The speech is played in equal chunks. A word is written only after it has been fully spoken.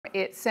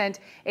It sent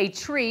a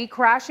tree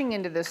crashing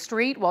into the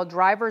street while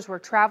drivers were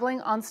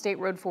traveling on State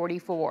Road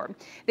 44.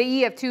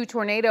 The EF-2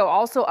 tornado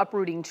also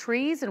uprooting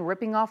trees and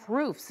ripping off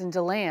roofs in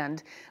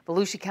DeLand.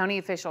 Volusia County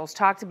officials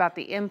talked about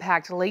the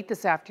impact late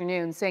this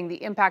afternoon, saying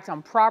the impact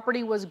on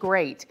property was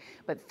great,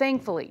 but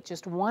thankfully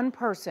just one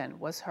person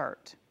was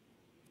hurt.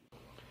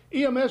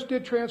 EMS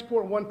did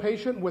transport one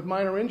patient with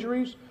minor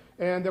injuries,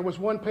 and there was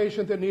one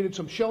patient that needed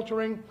some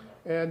sheltering,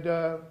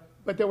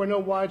 but there were no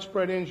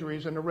widespread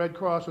injuries, and the Red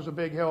Cross was a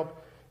big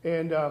help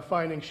in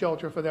finding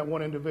shelter for that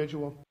one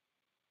individual.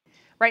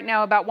 Right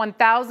now, about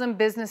 1,000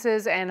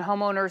 businesses and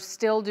homeowners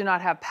still do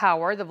not have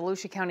power. The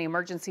Volusia County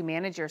Emergency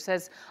Manager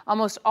says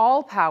almost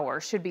all power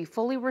should be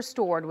fully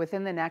restored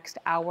within the next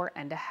hour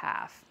and a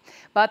half.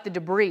 But the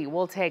debris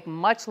will take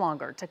much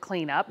longer to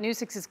clean up. News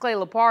 6's Clay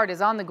Lepard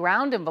is on the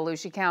ground in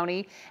Volusia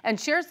County and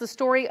shares the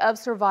story of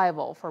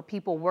survival for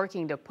people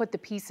working to put the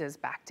pieces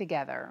back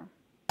together.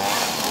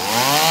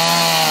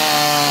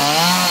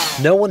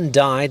 No one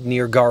died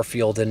near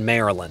Garfield in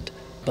Maryland,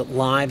 but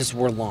lives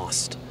were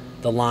lost.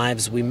 The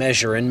lives we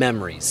measure in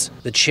memories,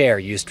 the chair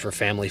used for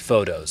family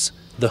photos,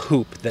 the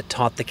hoop that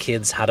taught the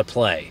kids how to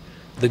play,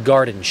 the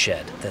garden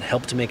shed that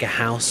helped make a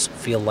house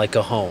feel like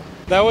a home.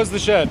 That was the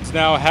shed. It's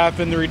now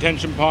half in the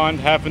retention pond,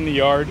 half in the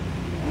yard.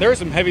 There's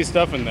some heavy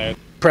stuff in there.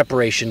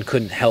 Preparation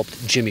couldn't help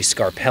Jimmy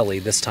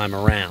Scarpelli this time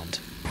around.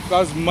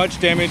 About as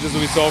much damage as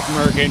we saw from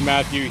Hurricane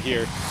Matthew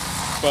here,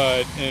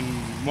 but in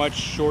much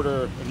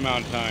shorter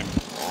amount of time.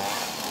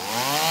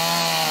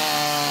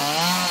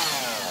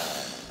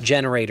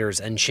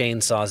 Generators and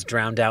chainsaws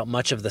drowned out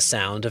much of the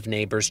sound of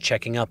neighbors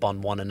checking up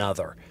on one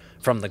another.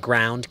 From the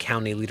ground,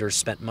 county leaders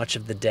spent much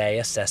of the day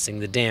assessing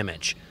the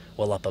damage,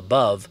 while up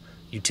above,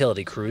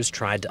 utility crews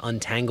tried to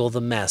untangle the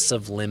mess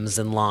of limbs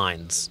and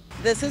lines.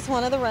 This is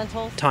one of the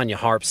rentals. Tanya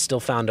Harp still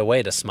found a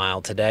way to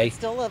smile today.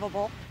 Still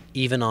livable.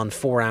 Even on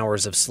 4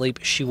 hours of sleep,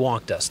 she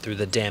walked us through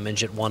the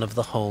damage at one of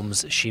the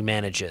homes she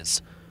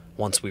manages,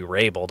 once we were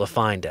able to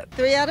find it.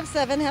 3 out of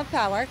 7 have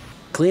power.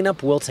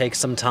 Cleanup will take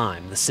some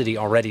time. The city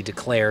already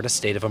declared a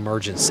state of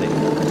emergency.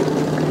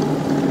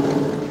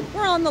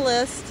 We're on the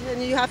list,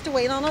 and you have to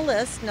wait on a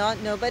list.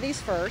 Nobody's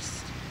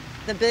first.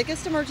 The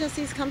biggest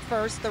emergencies come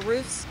first. The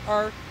roofs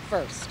are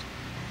first.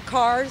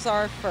 Cars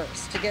are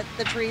first to get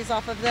the trees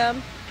off of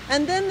them,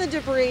 and then the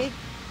debris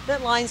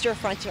that lines your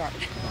front yard.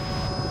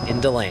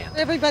 In DeLand,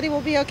 Everybody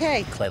will be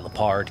okay. Clay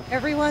Lepard.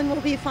 Everyone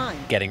will be fine.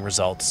 Getting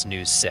Results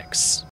News 6.